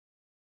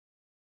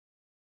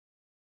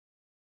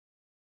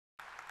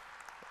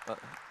Uh,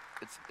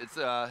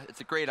 it's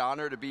a great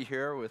honor to be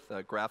here with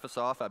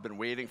GRAPHISOFT. I've been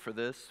waiting for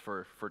this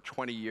for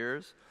 20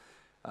 years.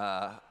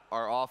 Our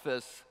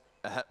office,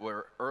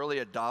 we're early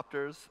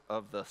adopters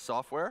of the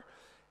software.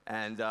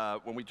 And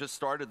when we just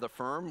started the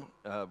firm,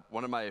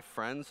 one of my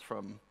friends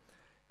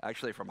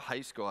actually from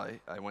high school,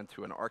 I went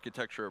to an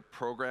architecture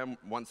program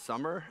one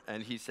summer,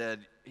 and he said,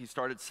 he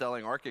started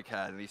selling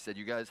ARCHICAD, and he said,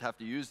 you guys have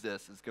to use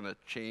this. It's going to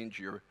change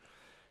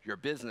your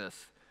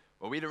business.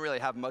 Well, we didn't really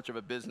have much of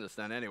a business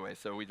then anyway,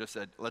 so we just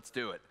said, let's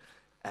do it.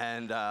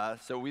 And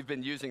so we've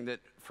been using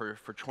it for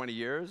 20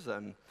 years,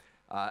 and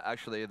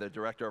actually the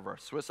director of our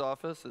Swiss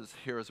office is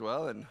here as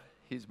well, and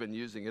he's been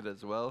using it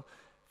as well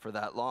for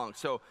that long.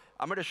 So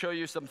I'm going to show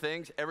you some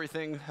things.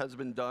 Everything has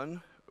been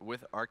done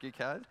with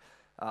ARCHICAD.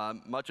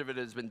 Much of it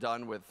has been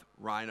done with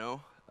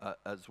Rhino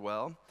as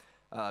well,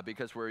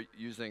 because we're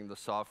using the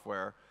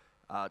software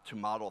to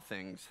model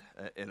things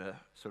in a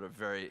sort of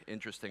very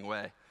interesting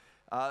way.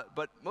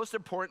 But most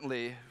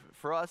importantly,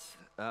 for us,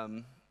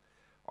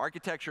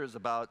 architecture is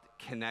about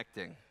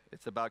connecting.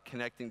 It's about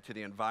connecting to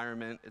the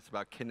environment. It's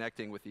about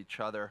connecting with each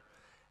other.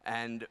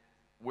 And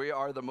we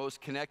are the most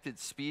connected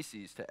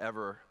species to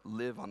ever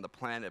live on the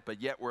planet,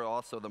 but yet we're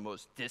also the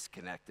most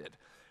disconnected.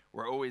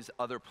 We're always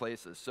other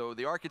places. So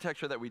the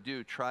architecture that we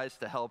do tries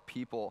to help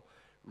people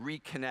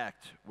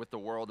reconnect with the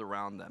world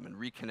around them and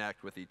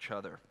reconnect with each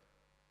other.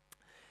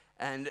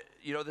 And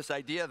you know, this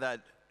idea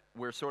that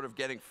we're sort of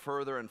getting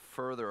further and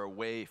further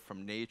away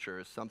from nature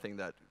is something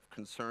that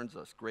concerns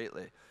us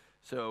greatly.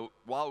 So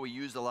while we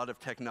use a lot of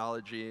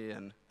technology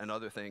and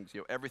other things,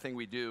 you know, everything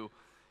we do,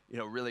 you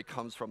know, really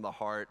comes from the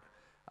heart.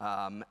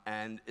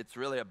 And it's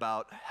really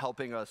about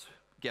helping us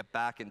get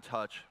back in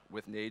touch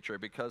with nature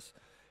because,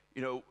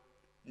 you know,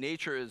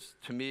 nature is,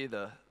 to me,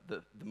 the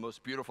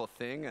most beautiful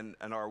thing,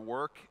 and our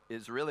work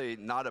is really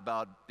not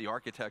about the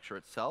architecture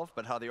itself,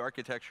 but how the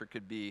architecture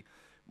could be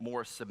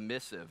more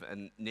submissive,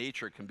 and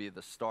nature can be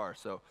the star.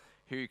 So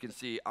here you can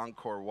see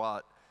Angkor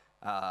Wat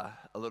a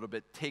little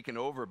bit taken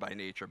over by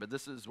nature, but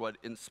this is what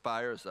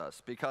inspires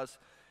us, because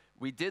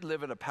we did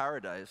live in a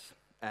paradise,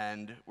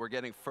 and we're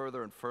getting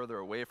further and further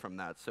away from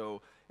that.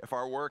 So if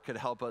our work could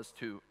help us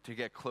to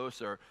get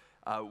closer,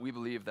 we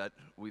believe that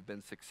we've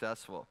been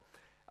successful.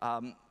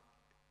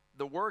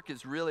 The work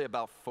is really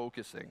about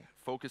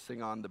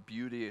focusing on the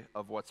beauty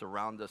of what's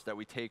around us that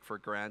we take for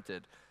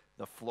granted.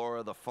 The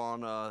flora, the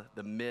fauna,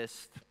 the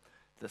mist,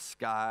 the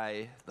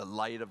sky, the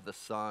light of the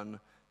sun,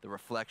 the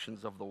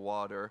reflections of the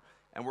water.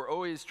 And we're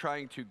always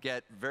trying to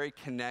get very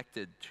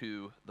connected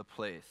to the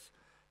place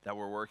that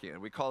we're working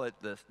in. We call it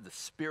the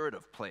spirit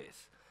of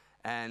place.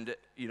 And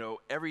you know,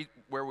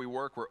 everywhere we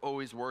work, we're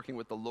always working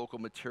with the local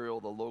material,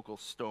 the local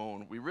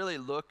stone. We really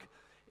look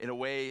in a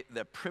way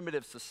that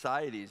primitive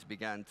societies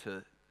began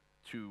to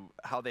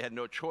how they had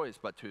no choice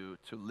but to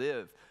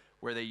live,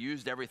 where they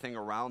used everything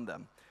around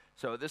them.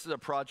 So this is a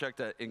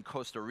project in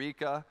Costa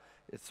Rica.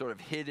 It's sort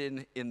of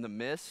hidden in the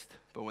mist,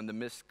 but when the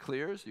mist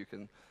clears, you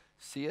can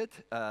see it.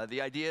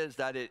 The idea is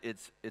that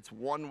it's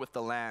one with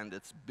the land.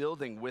 It's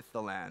building with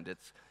the land.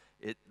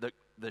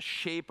 The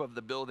shape of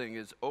the building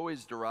is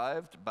always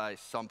derived by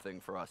something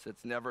for us.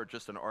 It's never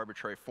just an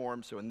arbitrary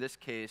form. So in this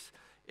case,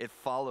 it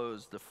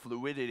follows the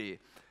fluidity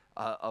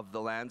of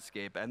the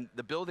landscape. And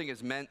the building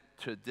is meant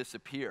to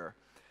disappear,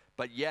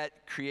 but yet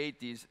create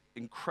these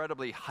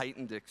incredibly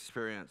heightened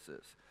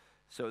experiences.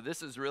 So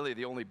this is really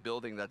the only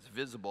building that's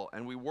visible,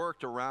 and we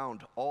worked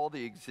around all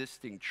the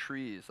existing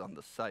trees on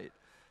the site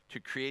to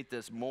create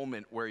this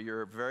moment where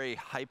you're very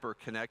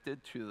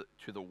hyper-connected to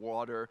the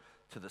water,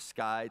 to the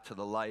sky, to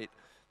the light.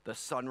 The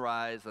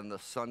sunrise and the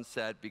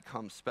sunset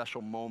become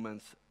special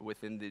moments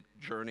within the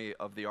journey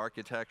of the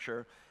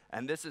architecture,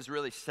 and this is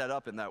really set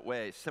up in that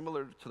way,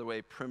 similar to the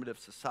way primitive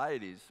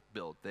societies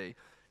built. They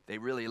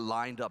really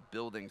lined up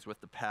buildings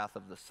with the path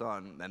of the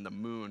sun and the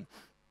moon.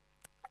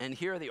 And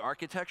here the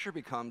architecture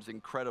becomes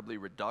incredibly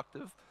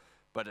reductive,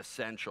 but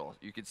essential.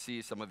 You can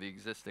see some of the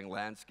existing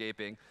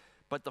landscaping,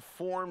 but the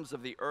forms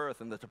of the earth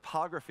and the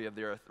topography of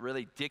the earth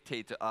really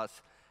dictate to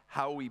us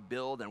how we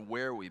build and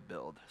where we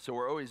build. So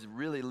we're always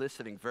really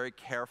listening very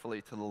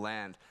carefully to the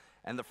land.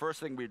 And the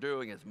first thing we're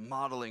doing is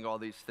modeling all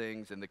these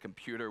things in the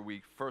computer.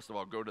 We, first of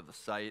all, go to the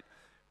site.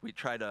 We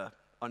try to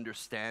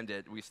understand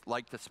it. We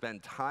like to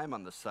spend time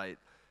on the site,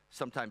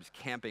 sometimes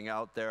camping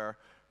out there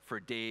for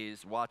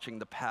days, watching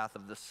the path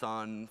of the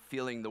sun,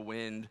 feeling the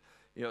wind,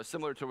 you know,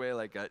 similar to the way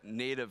like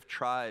native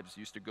tribes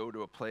used to go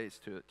to a place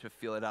to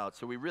feel it out.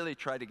 So we really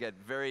try to get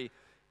very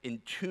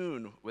in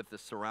tune with the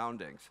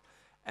surroundings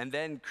and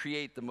then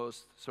create the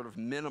most sort of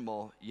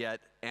minimal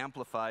yet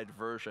amplified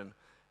version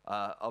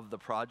of the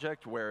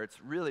project, where it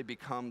really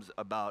becomes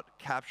about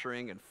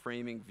capturing and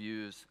framing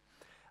views.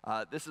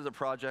 This is a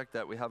project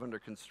that we have under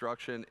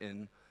construction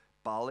in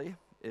Bali.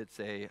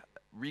 It's a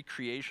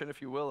recreation,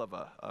 if you will, of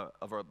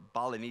a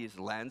Balinese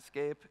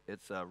landscape.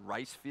 It's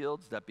rice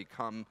fields that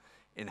become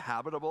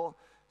inhabitable.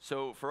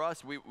 So for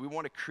us, we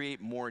want to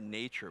create more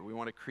nature. We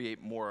want to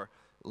create more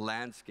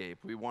landscape.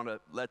 We want to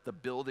let the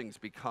buildings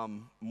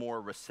become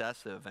more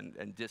recessive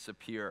and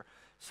disappear,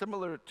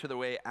 similar to the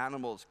way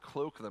animals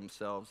cloak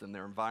themselves in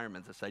their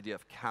environment, this idea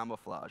of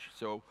camouflage.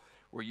 So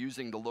we're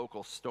using the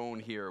local stone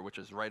here, which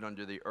is right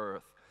under the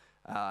earth,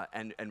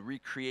 and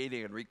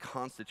recreating and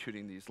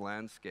reconstituting these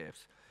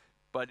landscapes.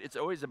 But it's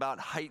always about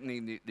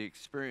heightening the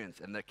experience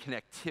and the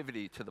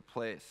connectivity to the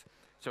place.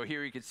 So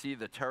here you can see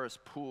the terrace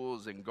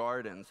pools and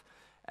gardens,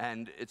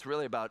 and it's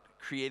really about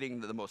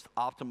creating the most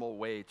optimal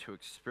way to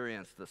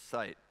experience the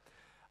site.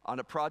 On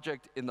a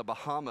project in the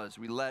Bahamas,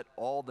 we let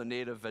all the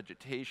native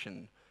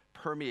vegetation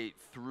permeate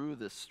through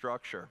this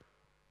structure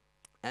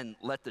and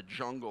let the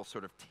jungle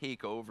sort of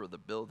take over the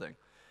building.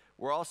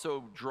 We're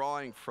also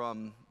drawing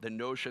from the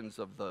notions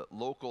of the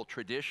local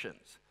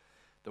traditions,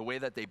 the way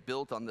that they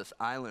built on this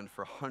island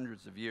for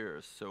hundreds of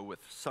years, so with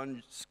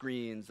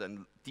sunscreens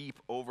and deep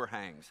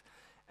overhangs.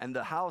 And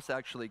the house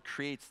actually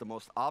creates the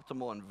most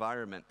optimal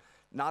environment,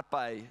 not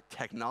by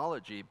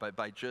technology, but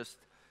by just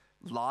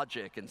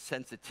logic and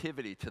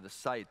sensitivity to the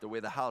site, the way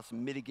the house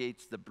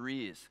mitigates the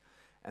breeze,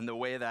 and the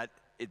way that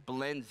it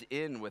blends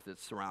in with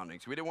its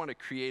surroundings. We didn't want to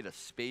create a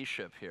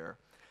spaceship here,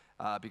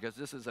 because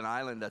this is an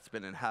island that's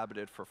been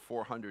inhabited for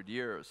 400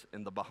 years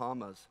in the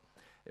Bahamas.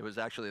 It was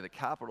actually the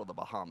capital of the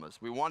Bahamas.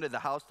 We wanted the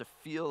house to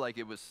feel like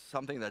it was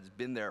something that's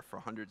been there for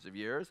hundreds of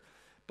years,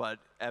 but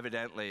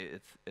evidently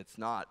it's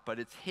not. But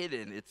it's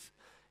hidden,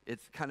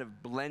 it's kind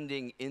of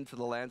blending into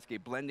the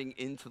landscape, blending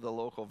into the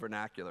local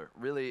vernacular,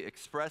 really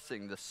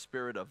expressing the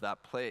spirit of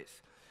that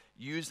place,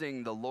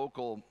 using the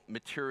local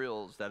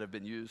materials that have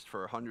been used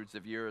for hundreds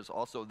of years,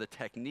 also the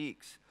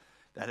techniques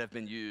that have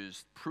been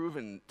used,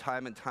 proven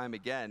time and time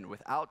again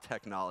without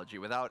technology,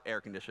 without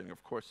air conditioning.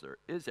 Of course, there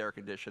is air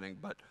conditioning,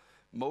 but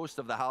most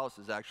of the house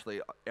is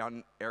actually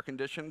air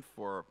conditioned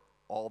for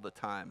all the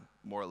time,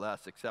 more or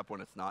less, except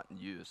when it's not in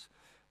use,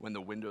 when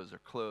the windows are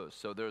closed.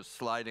 So there's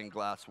sliding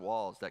glass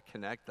walls that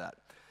connect that.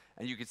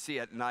 And you can see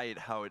at night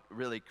how it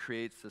really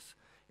creates this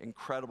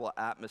incredible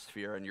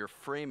atmosphere, and you're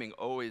framing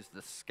always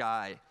the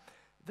sky,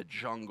 the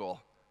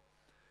jungle,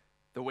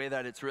 the way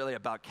that it's really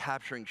about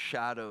capturing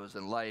shadows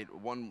and light.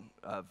 One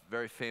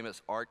very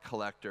famous art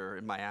collector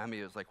in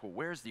Miami was like, well,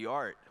 where's the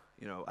art?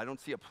 You know, I don't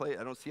see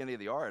any of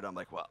the art. I'm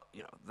like, well,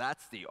 you know,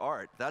 that's the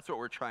art. That's what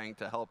we're trying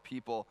to help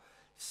people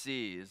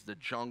see, is the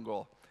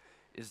jungle,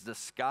 is the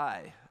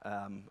sky.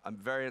 I'm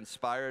very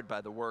inspired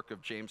by the work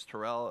of James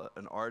Turrell,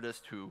 an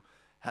artist who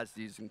has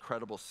these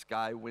incredible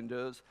sky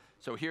windows.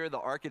 So here the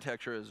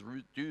architecture is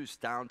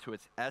reduced down to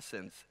its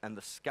essence, and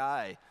the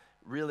sky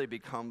really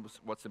becomes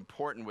what's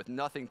important with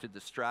nothing to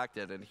distract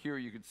it. And here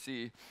you can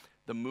see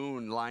the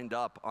moon lined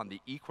up on the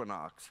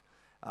equinox.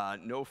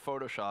 No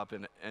Photoshop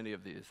in any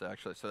of these,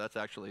 actually. So that's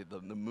actually the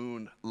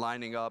moon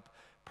lining up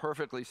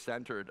perfectly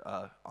centered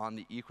on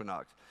the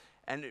equinox.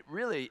 And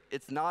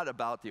it's not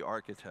about the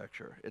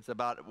architecture. It's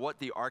about what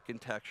the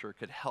architecture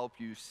could help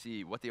you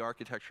see, what the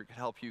architecture could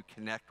help you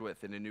connect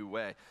with in a new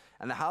way.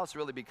 And the house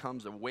really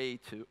becomes a way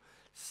to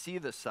see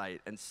the site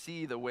and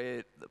see the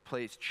way the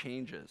place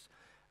changes.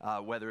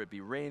 Whether it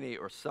be rainy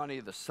or sunny,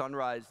 the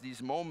sunrise,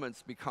 these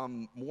moments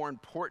become more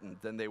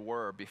important than they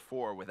were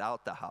before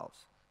without the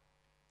house.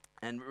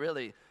 And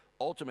really,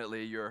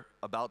 ultimately, you're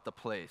about the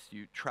place.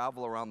 You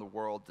travel around the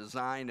world.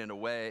 Design, in a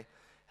way,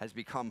 has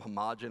become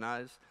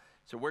homogenized.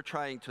 So we're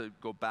trying to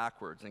go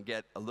backwards and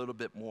get a little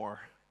bit more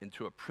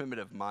into a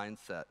primitive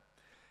mindset.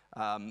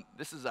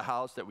 This is a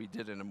house that we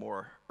did in a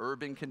more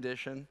urban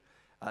condition.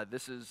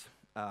 This is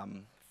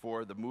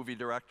for the movie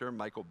director,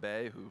 Michael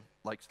Bay, who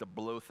likes to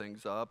blow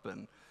things up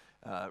and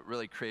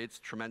really creates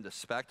tremendous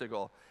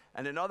spectacle.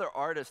 And another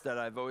artist that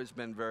I've always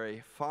been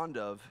very fond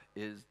of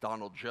is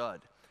Donald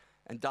Judd.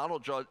 And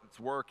Donald Judd's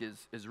work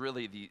is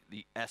really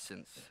the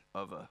essence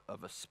of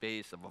a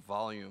space, of a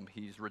volume.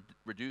 He's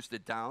reduced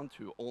it down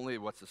to only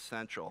what's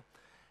essential.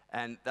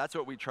 And that's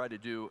what we try to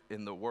do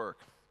in the work.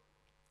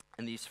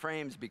 And these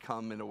frames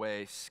become, in a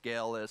way,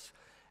 scaleless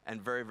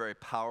and very, very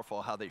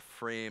powerful, how they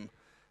frame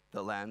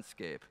the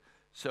landscape.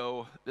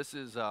 So this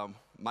is,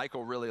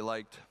 Michael really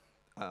liked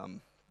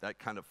that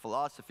kind of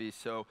philosophy.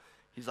 So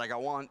he's like, I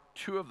want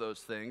two of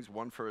those things,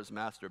 one for his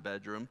master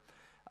bedroom,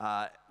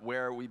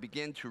 where we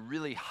begin to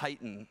really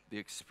heighten the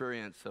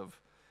experience of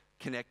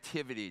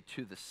connectivity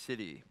to the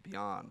city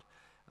beyond.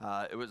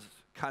 It was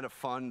kind of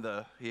fun.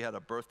 He had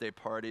a birthday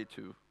party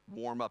to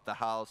warm up the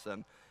house,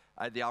 and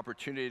I had the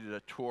opportunity to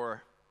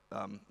tour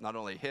not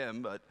only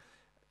him, but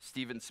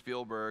Steven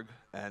Spielberg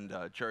and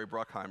Jerry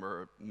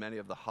Bruckheimer, many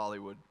of the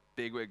Hollywood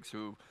bigwigs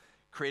who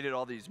created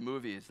all these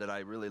movies that I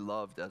really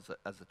loved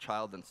as a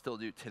child and still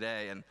do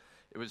today. And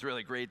it was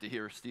really great to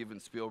hear Steven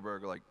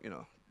Spielberg, like, you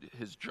know,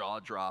 his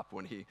jaw drop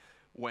when he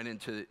went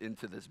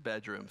into this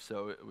bedroom.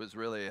 So it was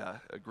really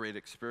a great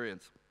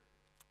experience.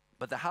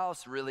 But the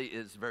house really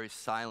is very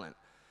silent.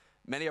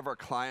 Many of our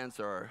clients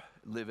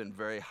live in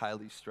very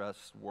highly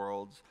stressed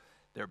worlds.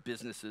 Their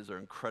businesses are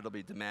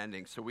incredibly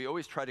demanding. So we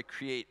always try to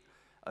create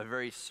a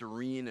very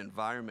serene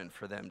environment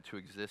for them to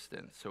exist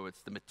in. So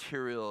it's the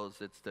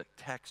materials, it's the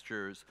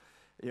textures,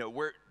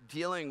 we're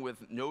dealing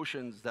with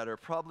notions that are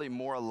probably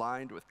more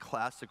aligned with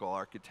classical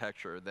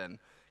architecture than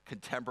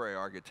contemporary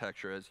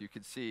architecture. As you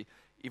can see,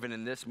 even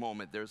in this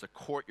moment, there's a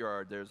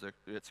courtyard,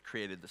 it's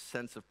created the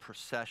sense of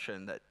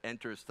procession that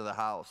enters to the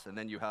house, and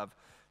then you have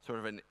sort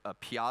of a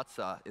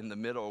piazza in the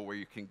middle where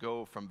you can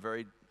go from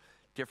very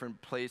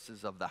different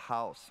places of the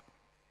house.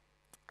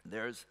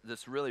 There's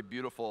this really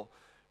beautiful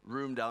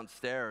room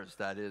downstairs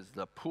that is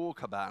the pool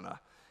cabana.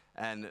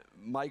 And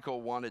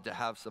Michael wanted to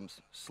have some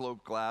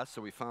sloped glass,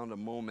 so we found a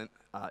moment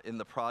in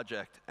the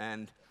project.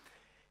 And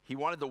he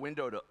wanted the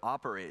window to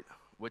operate,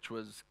 which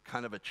was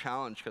kind of a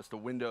challenge because the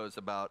window is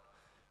about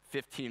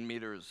 15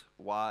 meters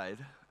wide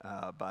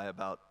by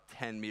about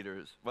 10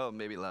 meters, well,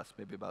 maybe less,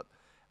 maybe about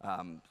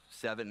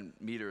 7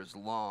 meters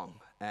long.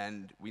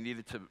 And we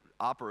needed to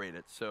operate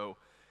it. So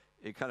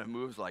it kind of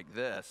moves like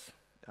this,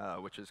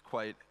 which is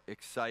quite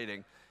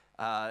exciting.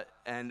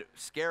 And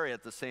scary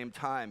at the same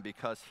time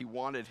because he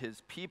wanted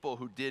his people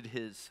who did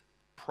his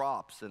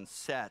props and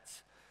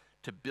sets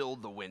to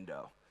build the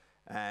window.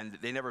 And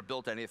they never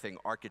built anything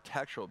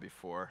architectural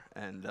before,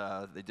 and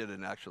they did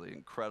an actually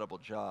incredible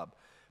job.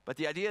 But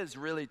the idea is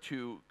really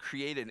to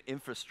create an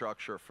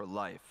infrastructure for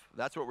life.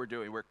 That's what we're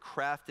doing. We're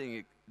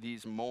crafting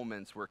these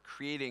moments. We're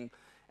creating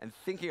and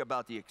thinking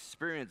about the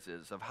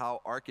experiences of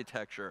how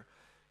architecture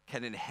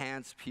can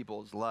enhance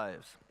people's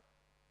lives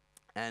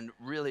and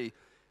really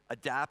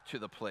adapt to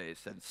the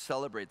place and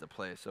celebrate the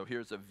place. So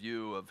here's a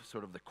view of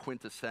sort of the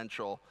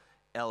quintessential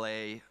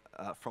LA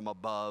from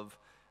above.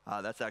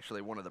 That's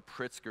actually one of the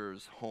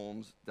Pritzker's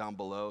homes down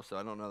below, so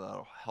I don't know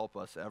that'll help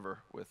us ever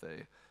with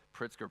a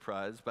Pritzker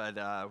Prize, but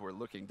we're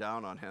looking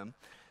down on him.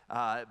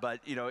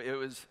 But it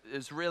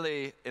was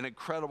really an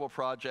incredible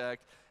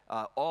project.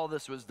 All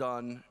this was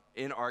done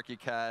in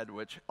ARCHICAD,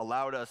 which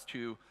allowed us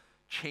to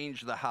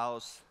change the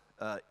house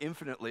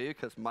infinitely,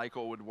 because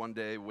Michael would one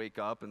day wake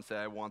up and say,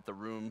 I want the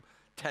room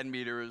 10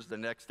 meters. The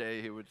next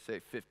day he would say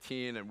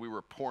 15, and we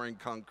were pouring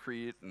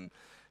concrete. And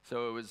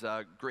so it was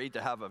great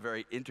to have a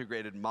very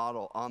integrated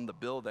model on the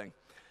building.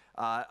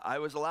 I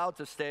was allowed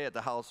to stay at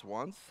the house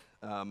once.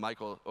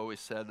 Michael always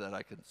said that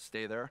I could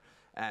stay there.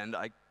 And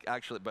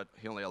but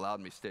he only allowed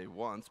me to stay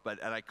once.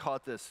 And I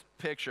caught this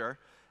picture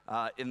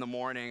in the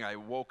morning. I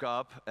woke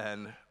up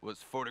and was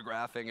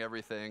photographing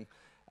everything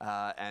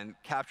and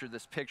captured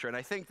this picture. And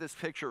I think this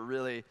picture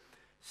really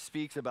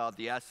speaks about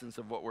the essence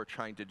of what we're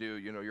trying to do.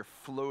 You're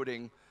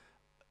floating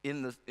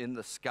in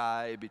the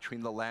sky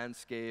between the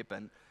landscape,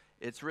 and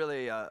it's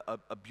really a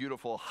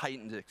beautiful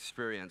heightened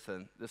experience.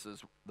 And this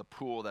is the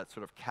pool that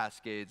sort of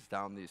cascades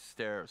down these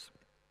stairs.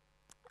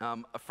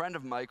 A friend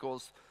of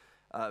Michael's,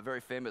 a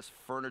very famous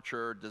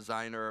furniture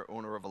designer,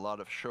 owner of a lot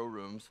of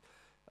showrooms,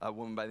 a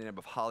woman by the name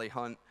of Holly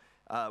Hunt,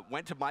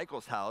 went to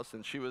Michael's house,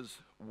 and she was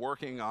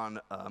working on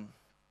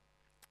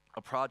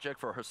a project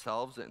for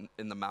herself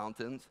in the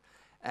mountains.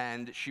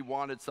 And she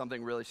wanted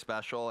something really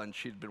special, and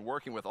she'd been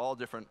working with all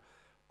different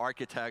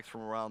architects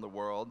from around the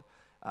world.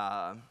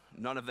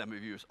 None of them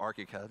have used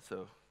ARCHICAD,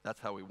 so that's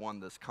how we won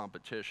this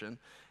competition.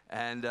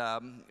 And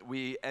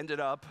we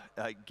ended up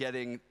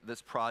getting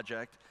this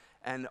project.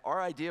 And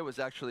our idea was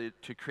actually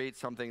to create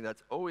something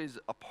that's always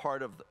a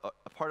part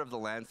of the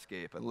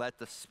landscape, and let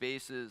the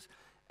spaces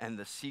and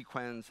the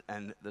sequence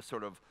and the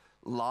sort of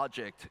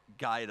logic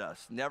guide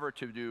us, never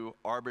to do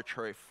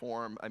arbitrary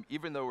form.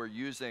 Even though we're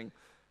using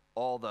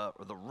all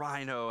the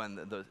Rhino and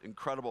the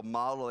incredible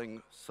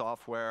modeling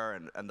software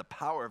and the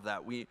power of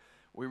that, we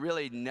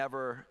really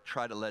never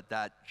try to let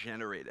that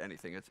generate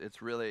anything.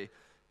 It's really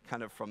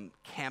kind of from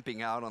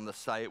camping out on the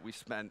site. We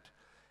spent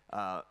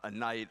a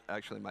night,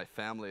 actually my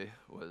family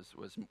was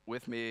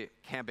with me,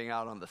 camping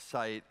out on the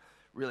site,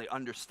 really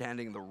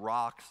understanding the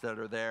rocks that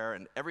are there,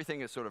 and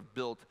everything is sort of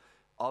built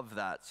of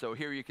that. So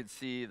here you can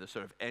see the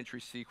sort of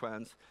entry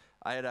sequence.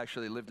 I had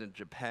actually lived in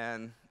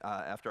Japan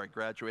after I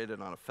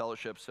graduated on a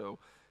fellowship, so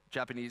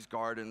Japanese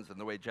gardens and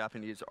the way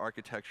Japanese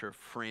architecture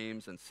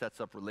frames and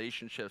sets up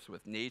relationships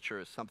with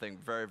nature is something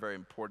very, very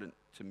important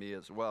to me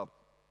as well.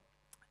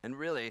 And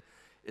really,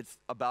 it's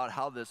about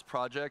how this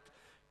project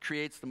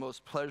creates the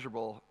most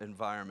pleasurable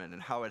environment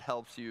and how it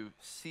helps you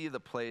see the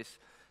place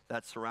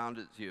that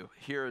surrounds you.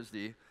 Here is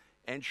the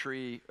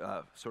entry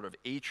sort of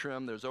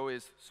atrium. There's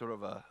always sort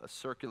of a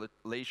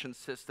circulation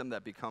system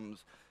that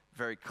becomes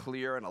very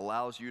clear and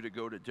allows you to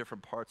go to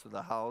different parts of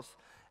the house.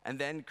 And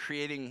then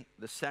creating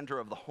the center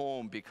of the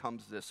home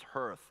becomes this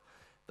hearth,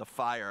 the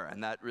fire,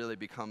 and that really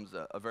becomes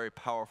a very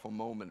powerful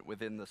moment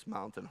within this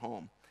mountain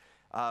home.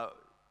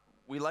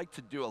 We like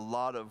to do a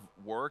lot of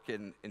work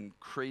in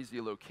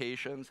crazy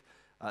locations.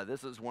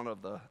 This is one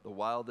of the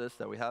wildest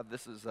that we have.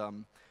 This is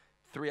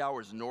 3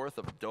 hours north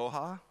of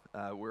Doha.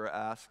 We were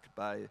asked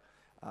by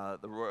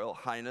the Royal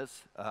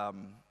Highness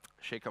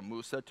Sheikh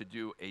Musa to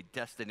do a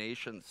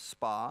destination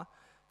spa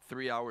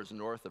 3 hours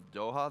north of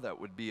Doha. That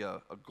would be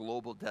a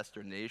global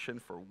destination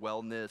for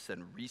wellness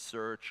and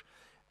research,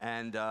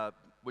 and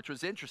which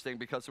was interesting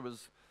because there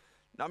was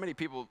not many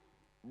people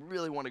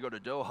really want to go to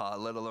Doha,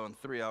 let alone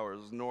 3 hours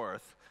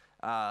north.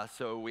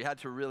 So we had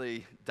to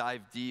really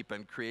dive deep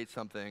and create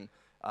something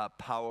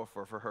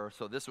powerful for her.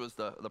 So this was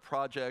the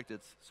project.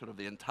 It's sort of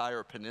the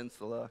entire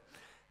peninsula.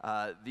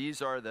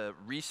 These are the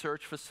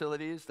research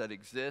facilities that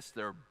exist.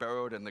 They're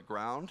burrowed in the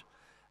ground.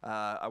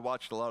 I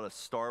watched a lot of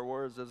Star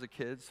Wars as a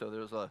kid, so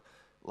there's a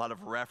lot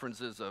of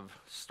references of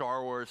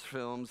Star Wars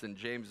films and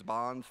James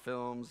Bond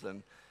films,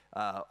 and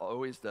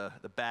always the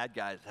bad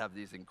guys have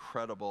these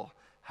incredible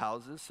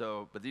houses.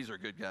 But these are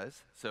good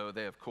guys, so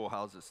they have cool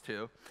houses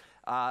too.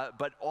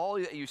 But all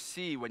that you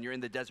see when you're in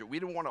the desert, we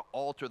don't want to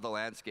alter the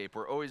landscape.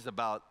 We're always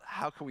about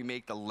how can we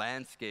make the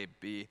landscape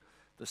be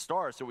the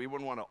star, so we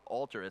wouldn't want to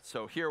alter it.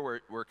 So here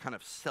we're kind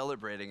of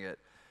celebrating it.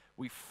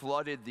 We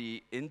flooded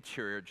the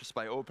interior just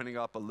by opening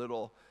up a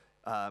little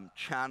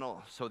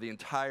channel, so the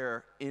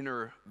entire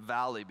inner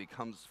valley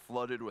becomes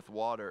flooded with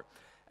water.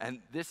 And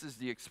this is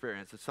the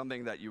experience. It's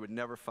something that you would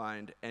never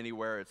find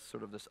anywhere. It's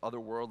sort of this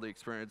otherworldly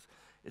experience.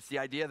 It's the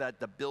idea that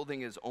the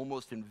building is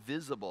almost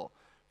invisible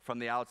from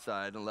the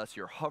outside unless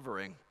you're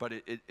hovering, but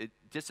it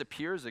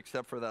disappears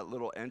except for that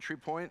little entry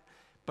point,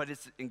 but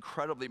it's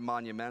incredibly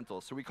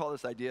monumental. So we call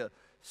this idea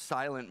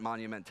silent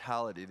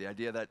monumentality, the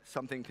idea that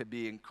something could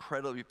be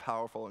incredibly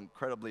powerful,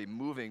 incredibly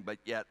moving, but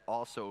yet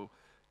also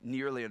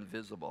nearly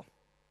invisible.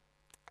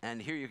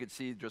 And here you can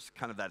see just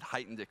kind of that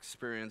heightened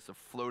experience of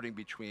floating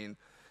between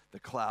the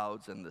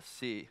clouds and the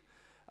sea.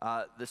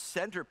 The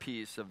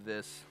centerpiece of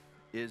this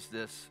is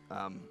this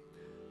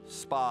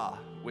spa,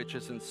 which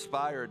is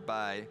inspired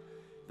by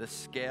the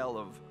scale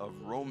of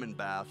Roman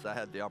baths. I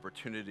had the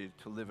opportunity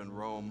to live in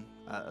Rome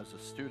as a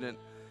student,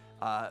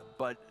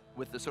 but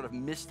with the sort of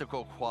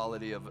mystical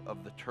quality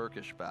of the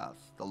Turkish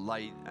baths, the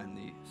light and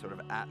the sort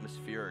of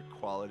atmospheric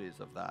qualities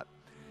of that.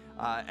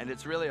 And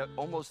it's really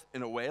almost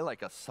in a way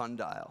like a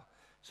sundial.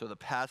 So the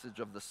passage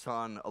of the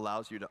sun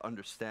allows you to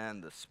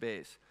understand the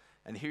space.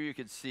 And here you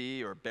can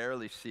see, or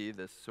barely see,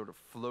 this sort of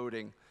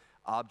floating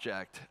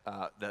object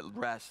that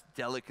rests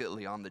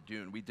delicately on the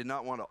dune. We did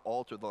not want to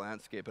alter the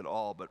landscape at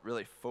all, but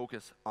really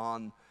focus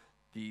on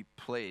the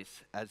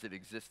place as it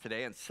exists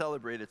today and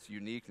celebrate its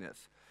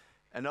uniqueness.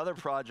 Another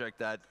project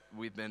that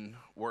we've been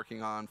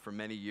working on for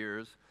many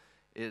years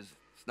is,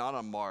 it's not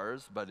on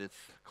Mars, but it's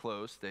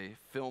close. They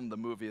filmed the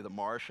movie The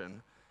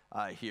Martian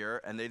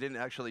here, and they didn't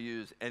actually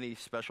use any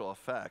special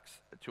effects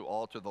to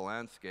alter the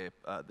landscape.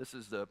 This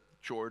is the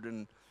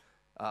Jordan,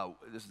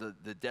 this is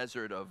the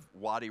desert of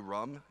Wadi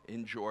Rum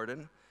in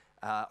Jordan.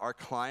 Our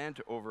client,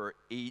 over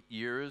 8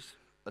 years,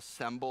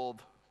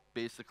 assembled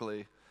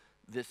basically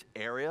this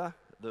area.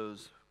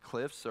 Those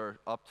cliffs are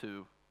up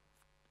to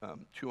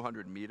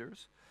 200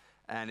 meters,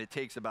 and it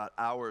takes about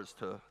hours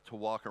to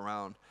walk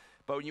around.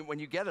 But when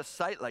you get a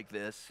site like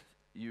this,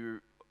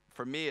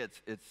 for me,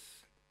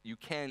 you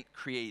can't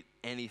create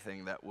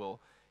anything that will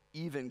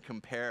even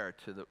compare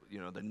to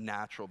the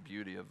natural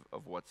beauty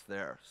of what's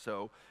there.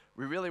 So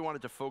we really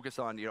wanted to focus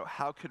on,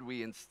 how could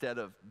we, instead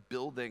of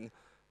building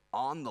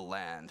on the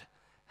land,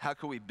 how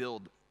can we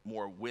build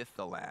more with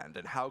the land,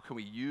 and how can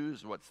we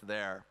use what's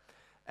there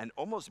and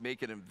almost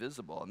make it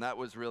invisible? And that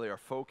was really our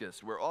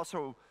focus. We're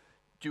also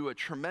do a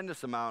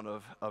tremendous amount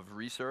of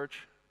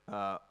research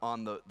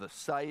on the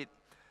site,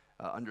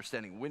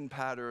 understanding wind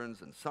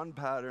patterns and sun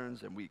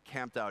patterns, and we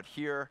camped out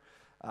here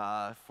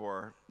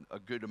for a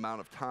good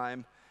amount of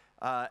time.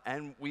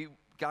 And we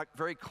got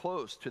very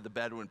close to the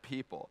Bedouin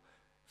people,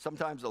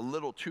 sometimes a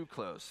little too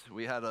close.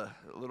 We had a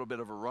little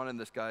bit of a run, and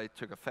this guy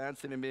took a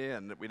fancy to me,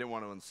 and we didn't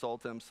want to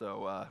insult him,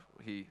 so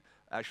he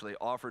actually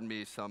offered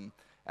me some,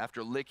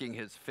 after licking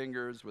his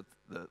fingers with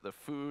the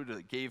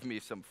food, gave me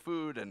some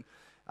food, and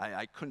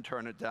I couldn't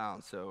turn it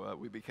down, so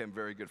we became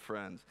very good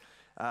friends.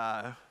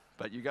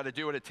 But you got to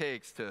do what it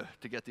takes to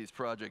get these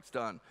projects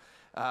done.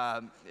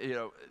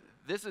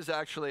 This is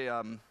actually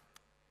a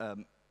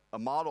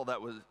model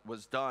that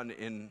was done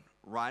in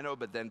Rhino,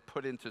 but then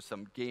put into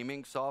some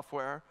gaming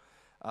software.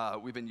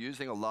 We've been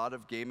using a lot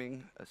of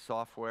gaming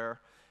software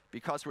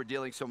because we're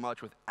dealing so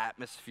much with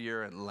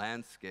atmosphere and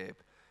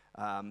landscape.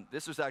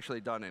 This was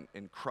actually done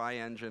in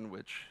CryEngine,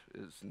 which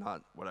is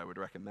not what I would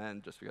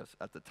recommend, just because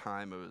at the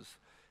time it was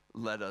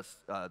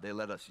they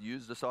let us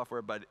use the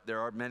software, but there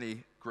are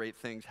many great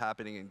things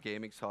happening in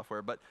gaming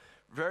software. But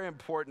very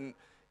important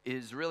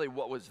is really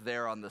what was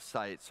there on the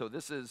site. So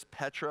this is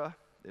Petra.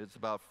 It's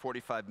about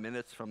 45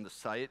 minutes from the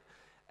site.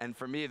 And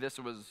for me, this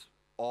was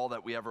all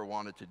that we ever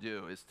wanted to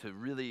do, is to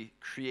really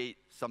create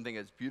something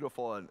as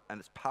beautiful and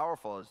as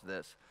powerful as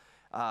this,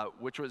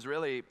 which was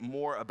really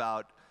more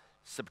about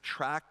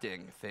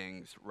subtracting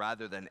things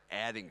rather than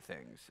adding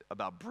things,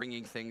 about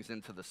bringing things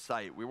into the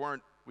site.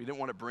 We didn't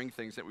want to bring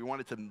things in. We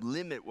wanted to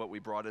limit what we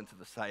brought into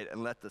the site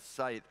and let the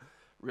site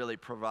really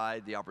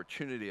provide the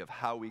opportunity of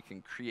how we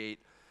can create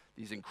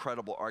these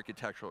incredible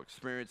architectural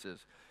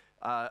experiences.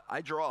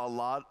 I draw a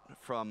lot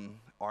from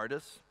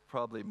artists,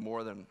 probably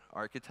more than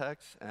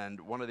architects, and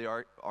one of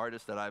the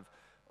artists that I've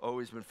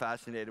always been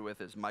fascinated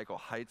with is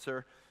Michael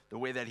Heizer, the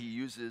way that he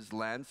uses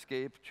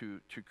landscape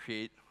to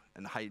create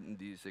and heighten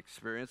these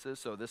experiences.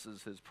 So this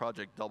is his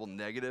project Double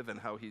Negative, and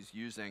how he's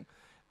using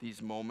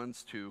these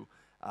moments to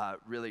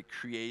really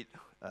create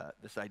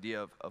this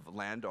idea of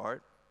land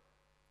art.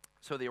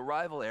 So the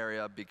arrival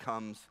area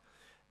becomes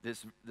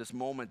this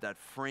moment that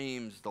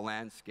frames the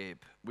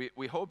landscape.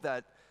 We hope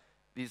that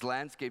these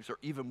landscapes are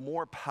even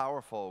more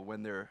powerful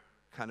when they're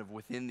kind of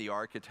within the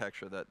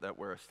architecture that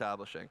we're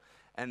establishing.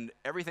 And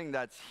everything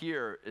that's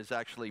here is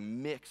actually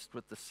mixed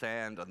with the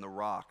sand and the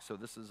rock. So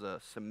this is a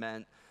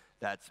cement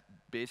that's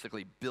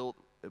basically built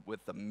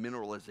with the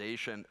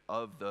mineralization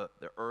of the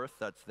earth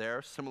that's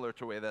there, similar to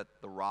the way that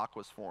the rock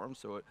was formed.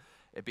 So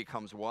it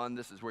becomes one.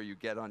 This is where you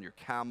get on your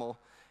camel.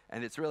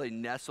 And it's really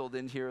nestled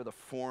in here. The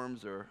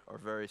forms are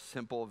very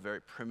simple,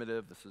 very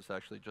primitive. This is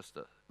actually just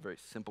a very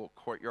simple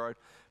courtyard.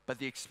 But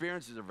the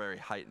experiences are very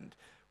heightened.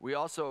 We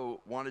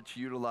also wanted to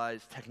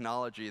utilize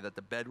technology that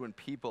the Bedouin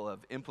people have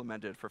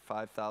implemented for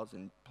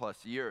 5,000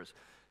 plus years.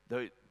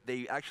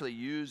 They actually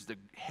use the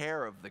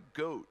hair of the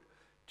goat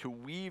to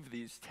weave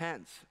these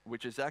tents,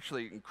 which is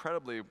actually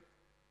incredibly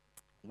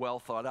well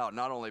thought out,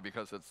 not only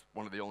because it's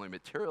one of the only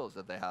materials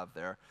that they have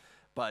there,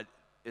 but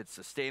it's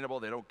sustainable.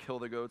 They don't kill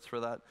the goats for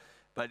that.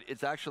 But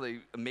it's actually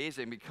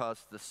amazing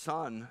because the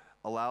sun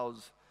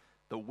allows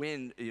the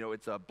wind,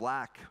 it's a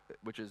black,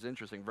 which is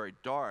interesting, very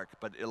dark,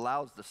 but it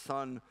allows the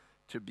sun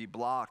to be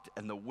blocked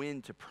and the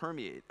wind to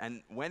permeate.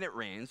 And when it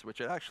rains,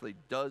 which it actually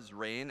does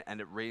rain,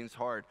 and it rains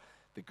hard,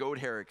 the goat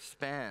hair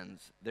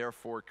expands,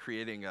 therefore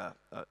creating a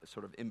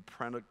sort of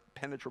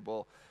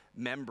impenetrable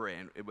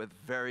membrane with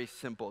very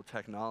simple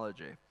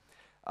technology.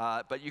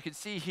 But you can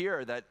see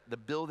here that the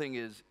building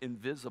is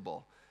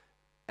invisible.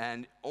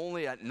 And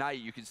only at night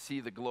you can see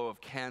the glow of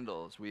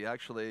candles. We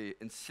actually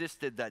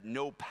insisted that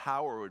no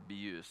power would be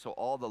used. So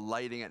all the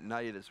lighting at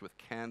night is with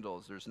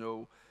candles. There's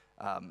no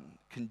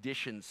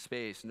conditioned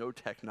space, no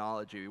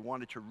technology. We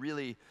wanted to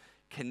really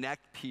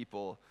connect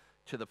people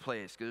to the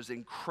place, because there's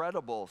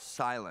incredible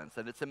silence.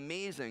 And it's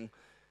amazing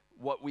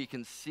what we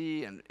can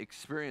see and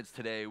experience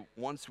today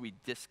once we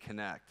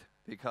disconnect.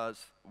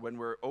 Because when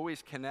we're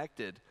always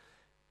connected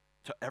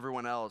to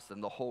everyone else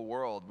and the whole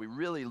world, we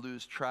really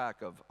lose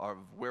track of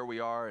where we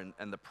are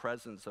and the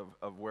presence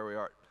of where we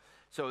are.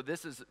 So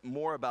this is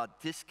more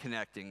about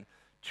disconnecting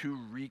to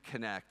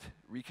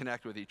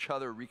reconnect with each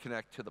other,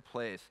 reconnect to the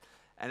place.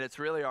 And it's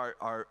really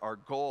our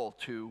goal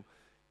to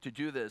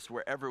do this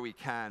wherever we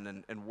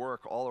can and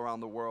work all around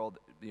the world,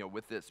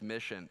 with this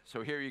mission.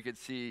 So here you can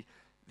see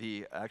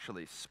the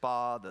actually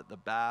spa, the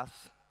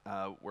baths.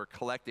 We're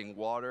collecting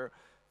water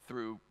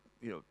through,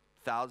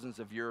 thousands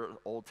of year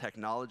old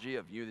technology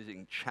of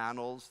using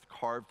channels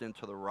carved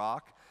into the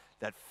rock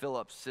that fill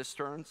up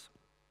cisterns.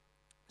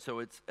 So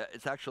it's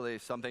actually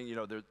something, you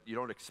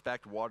don't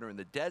expect water in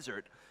the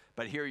desert,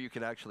 but here you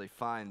can actually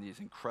find these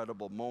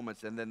incredible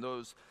moments. And then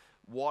those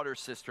water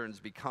cisterns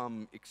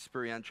become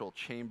experiential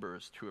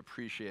chambers to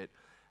appreciate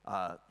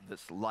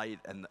this light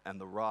and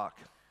the rock.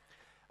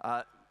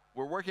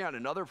 We're working on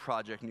another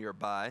project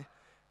nearby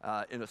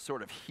in a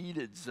sort of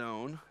heated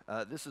zone.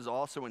 This is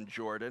also in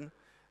Jordan.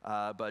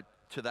 But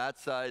to that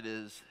side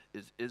is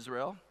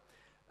Israel.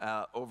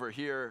 Over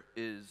here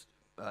is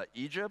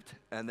Egypt,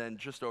 and then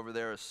just over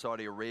there is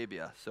Saudi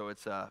Arabia. So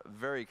it's a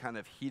very kind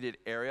of heated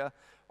area.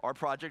 Our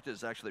project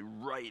is actually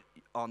right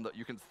on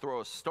you can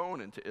throw a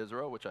stone into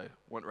Israel, which I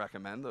wouldn't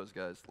recommend. Those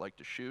guys like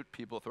to shoot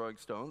people throwing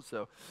stones,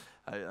 so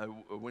I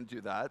wouldn't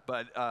do that.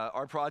 But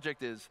our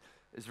project is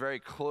very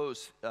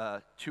close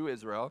to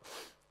Israel,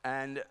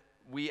 and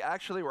we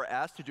actually were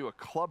asked to do a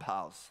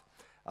clubhouse.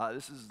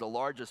 This is the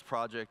largest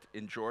project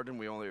in Jordan.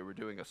 We only were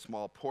doing a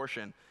small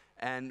portion.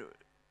 And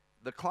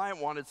the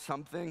client wanted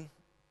something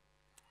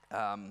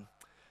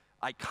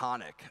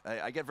iconic.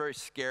 I get very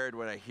scared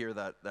when I hear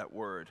that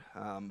word.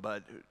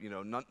 But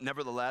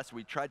nevertheless,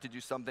 we tried to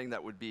do something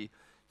that would be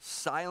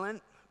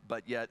silent,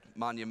 but yet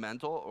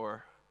monumental,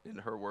 or in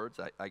her words,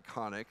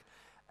 iconic.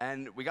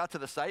 And we got to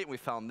the site and we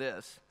found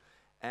this.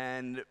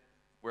 And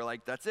we're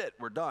like, that's it,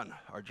 we're done.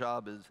 Our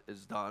job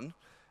is done.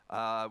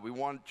 We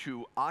want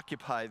to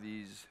occupy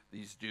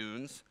these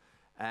dunes,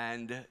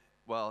 and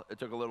well, it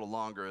took a little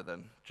longer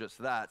than just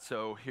that.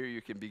 So here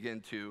you can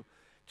begin to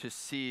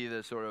see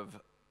the sort of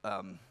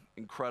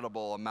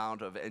incredible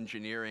amount of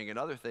engineering and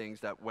other things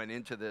that went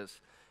into this,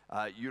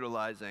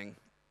 utilizing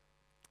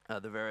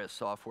the various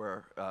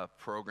software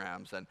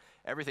programs. And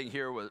everything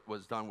here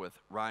was done with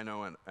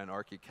Rhino and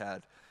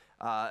ARCHICAD.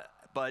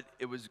 But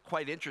it was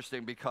quite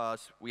interesting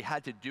because we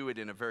had to do it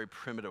in a very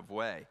primitive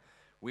way.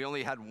 We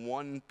only had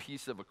one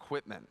piece of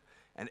equipment,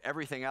 and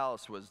everything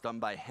else was done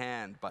by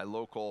hand by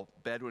local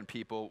Bedouin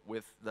people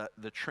with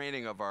the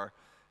training of our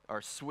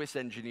Swiss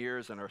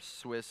engineers and our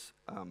Swiss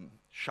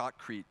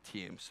shotcrete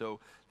team. So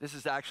this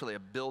is actually a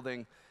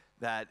building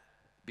that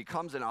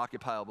becomes an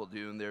occupiable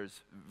dune.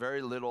 There's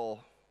very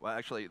little, well,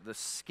 actually the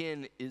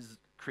skin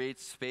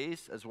creates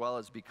space as well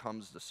as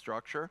becomes the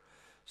structure.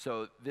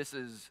 So this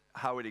is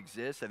how it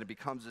exists, and it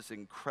becomes this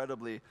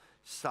incredibly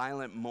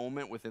silent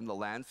moment within the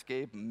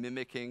landscape,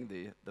 mimicking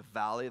the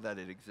valley that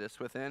it exists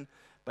within,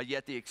 but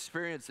yet the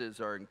experiences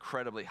are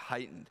incredibly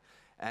heightened.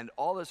 And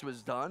all this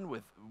was done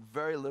with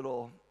very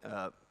little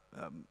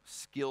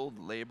skilled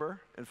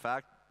labor. In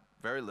fact,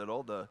 very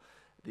little.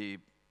 The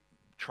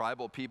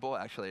tribal people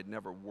actually had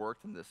never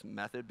worked in this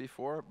method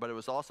before, but it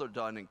was also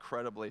done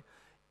incredibly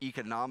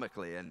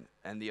economically.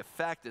 And the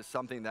effect is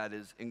something that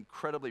is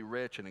incredibly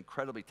rich and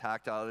incredibly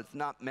tactile. It's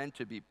not meant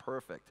to be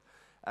perfect.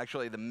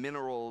 Actually, the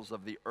minerals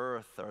of the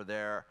earth are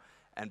there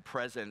and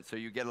present, so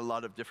you get a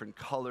lot of different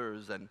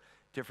colors and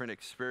different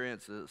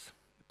experiences.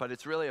 But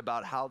it's really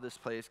about how this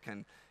place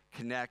can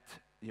connect,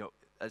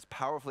 as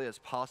powerfully as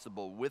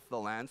possible with the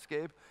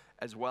landscape,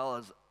 as well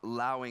as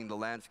allowing the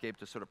landscape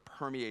to sort of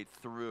permeate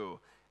through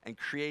and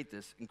create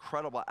this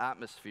incredible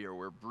atmosphere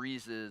where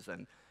breezes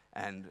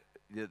and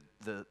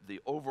the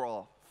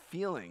overall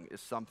feeling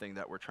is something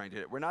that we're trying to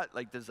hit. We're not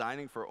like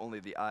designing for only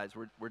the eyes,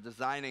 we're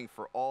designing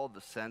for all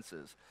the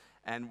senses.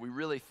 And we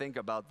really think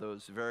about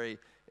those very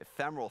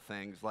ephemeral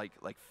things like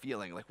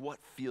feeling, like what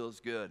feels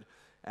good.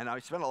 And I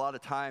spent a lot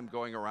of time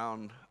going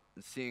around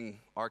and seeing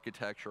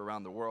architecture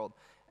around the world.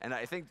 And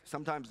I think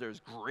sometimes there's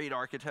great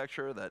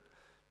architecture that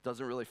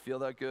doesn't really feel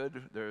that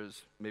good.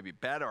 There's maybe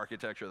bad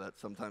architecture that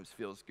sometimes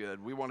feels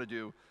good. We want to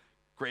do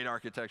great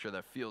architecture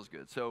that feels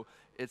good. So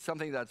it's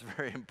something that's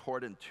very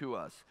important to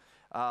us.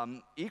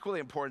 Equally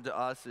important to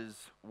us is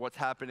what's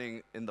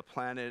happening in the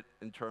planet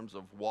in terms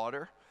of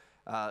water.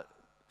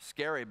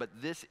 Scary, but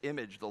this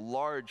image, the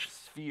large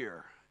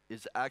sphere,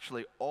 is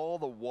actually all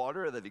the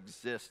water that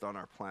exists on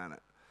our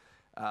planet.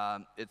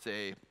 It's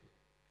a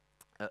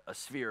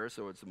sphere,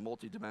 so it's a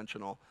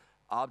multi-dimensional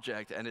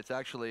object, and it's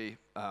actually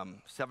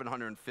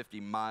 750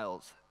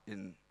 miles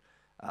in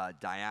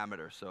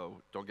diameter,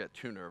 so don't get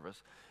too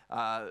nervous.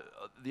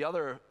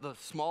 The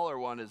smaller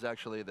one is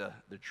actually the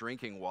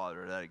drinking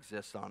water that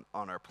exists on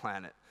our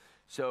planet.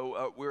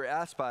 So we were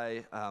asked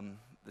by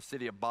the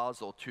city of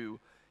Basel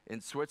in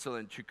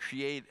Switzerland to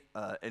create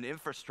an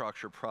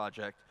infrastructure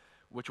project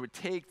which would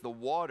take the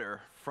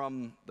water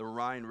from the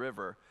Rhine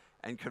River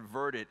and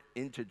convert it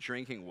into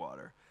drinking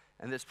water.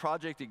 And this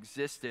project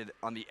existed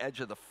on the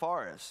edge of the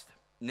forest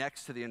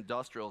next to the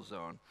industrial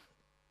zone.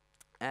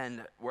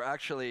 And we're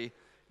actually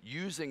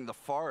using the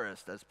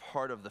forest as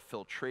part of the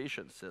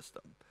filtration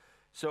system.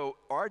 So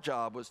our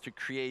job was to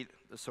create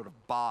the sort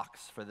of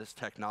box for this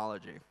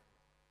technology.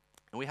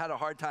 And we had a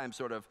hard time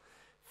sort of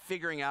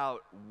figuring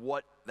out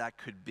what that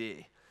could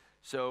be.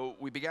 So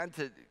we began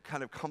to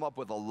kind of come up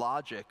with a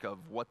logic of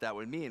what that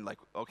would mean. Like,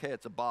 okay,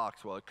 it's a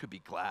box. Well, it could be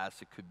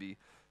glass. It could be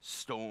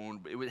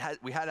stone. We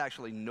had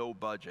actually no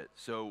budget.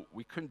 So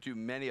we couldn't do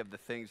many of the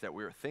things that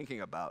we were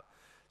thinking about.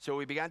 So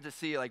we began to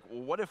see, like,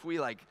 well, what if we,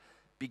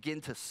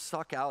 begin to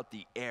suck out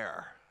the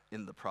air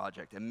in the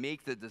project and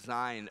make the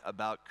design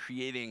about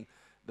creating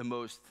the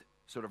most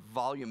sort of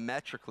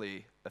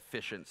volumetrically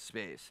efficient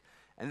space.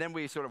 And then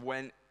we sort of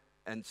went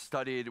and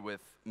studied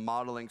with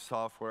modeling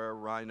software,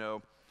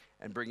 Rhino,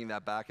 and bringing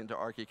that back into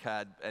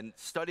ARCHICAD, and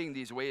studying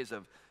these ways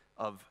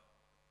of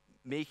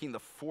making the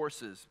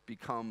forces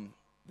become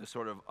the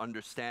sort of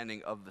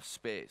understanding of the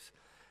space.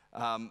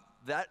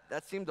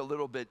 That seemed a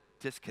little bit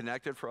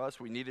disconnected for us.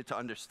 We needed to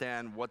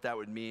understand what that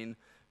would mean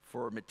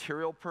for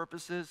material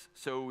purposes.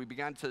 So we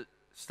began to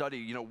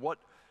study, what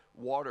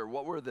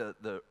were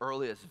the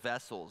earliest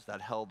vessels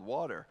that held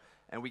water?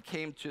 And we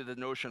came to the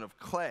notion of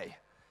clay,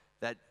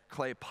 that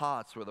clay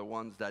pots were the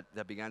ones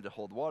that began to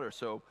hold water.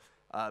 So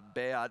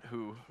Beat,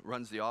 who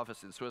runs the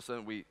office in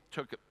Switzerland, we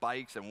took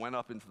bikes and went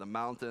up into the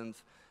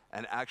mountains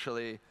and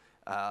actually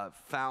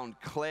found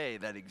clay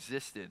that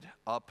existed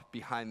up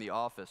behind the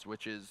office,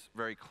 which is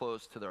very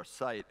close to their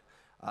site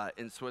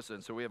in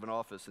Switzerland. So we have an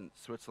office in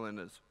Switzerland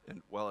as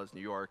well as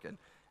New York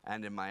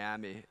and in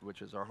Miami,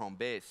 which is our home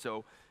base.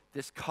 So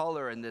this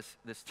color and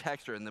this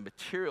texture and the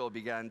material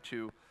began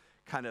to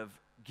kind of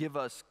give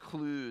us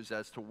clues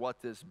as to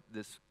what this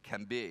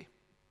can be.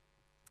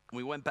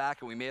 We went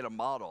back and we made a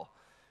model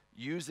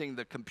using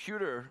the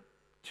computer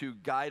to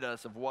guide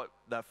us of what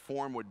that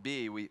form would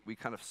be. We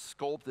kind of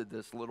sculpted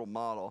this little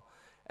model,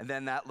 and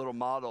then that little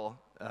model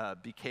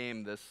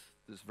became this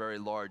very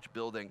large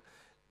building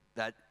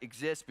that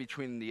exists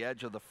between the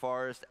edge of the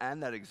forest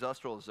and that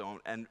industrial zone.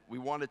 And we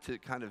wanted to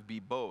kind of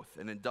be both,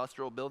 an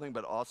industrial building,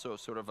 but also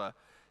sort of a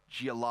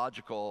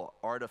geological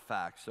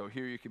artifact. So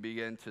here you can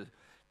begin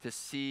to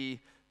see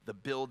the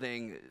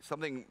building,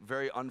 something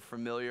very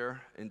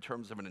unfamiliar in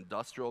terms of an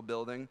industrial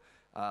building,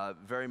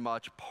 very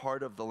much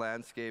part of the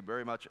landscape,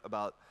 very much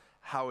about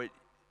how it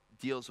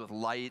deals with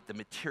light. The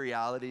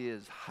materiality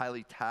is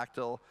highly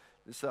tactile.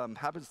 This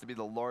happens to be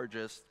the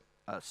largest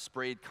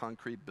sprayed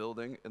concrete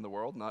building in the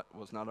world.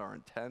 Was not our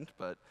intent,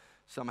 but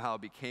somehow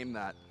became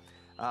that.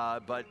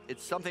 But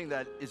it's something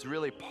that is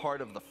really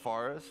part of the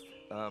forest,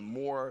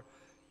 more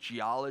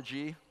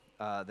geology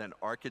than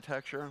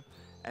architecture.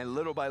 And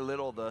little by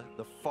little,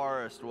 the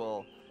forest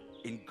will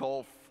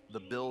engulf the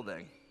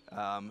building.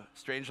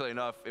 Strangely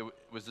enough, it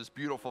was this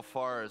beautiful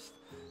forest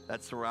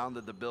that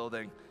surrounded the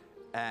building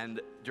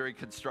and during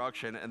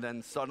construction, and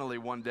then suddenly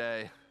one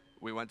day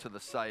we went to the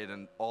site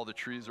and all the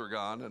trees were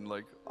gone, and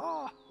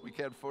we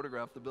can't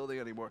photograph the building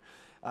anymore.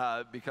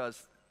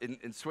 Because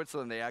in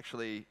Switzerland, they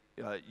actually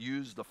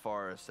use the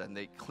forest and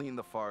they clean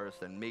the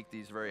forest and make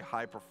these very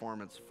high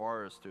performance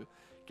forests to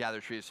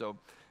gather trees. So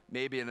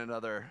maybe in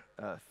another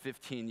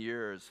 15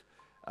 years,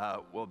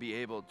 we'll be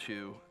able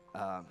to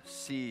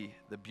see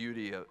the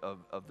beauty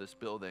of this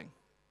building.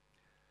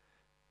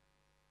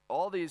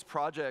 all these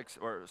projects,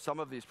 or some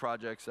of these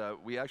projects,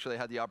 we actually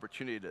had the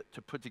opportunity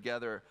to put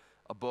together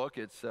a book.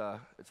 It's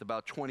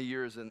about 20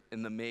 years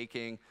in the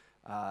making.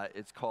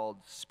 It's called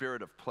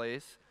Spirit of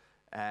Place,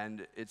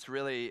 and it's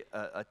really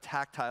a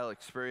tactile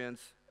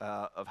experience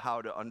of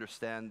how to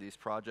understand these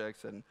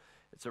projects, and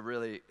it's a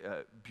really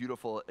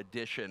beautiful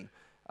addition,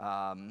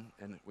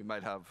 and we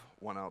might have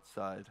one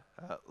outside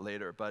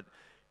later. But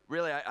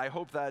really, I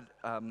hope that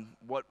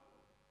what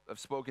I've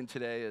spoken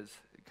today is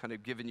kind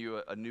of given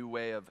you a new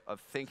way of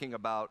thinking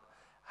about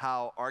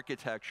how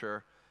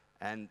architecture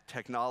and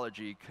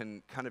technology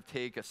can kind of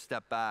take a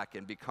step back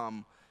and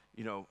become,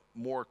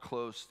 more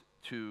close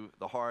to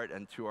the heart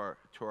and to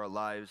our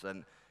lives,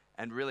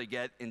 and really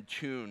get in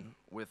tune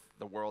with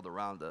the world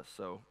around us.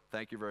 So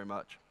thank you very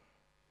much.